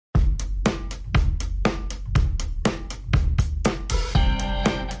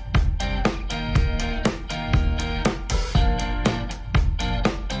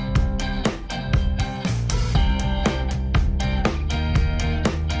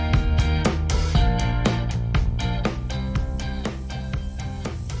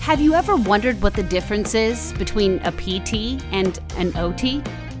Have you ever wondered what the difference is between a PT and an OT?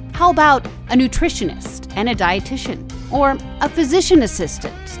 How about a nutritionist and a dietitian? Or a physician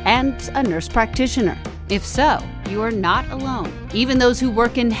assistant and a nurse practitioner? If so, you are not alone. Even those who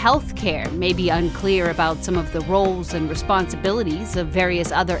work in healthcare may be unclear about some of the roles and responsibilities of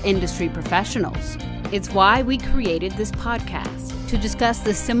various other industry professionals. It's why we created this podcast, to discuss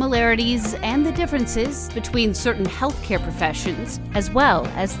the similarities and the differences between certain healthcare professions, as well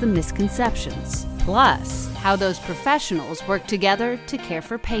as the misconceptions. Plus, how those professionals work together to care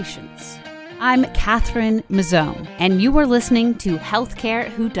for patients. I'm Catherine Mazzone, and you are listening to Healthcare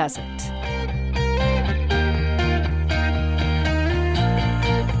Who Doesn't.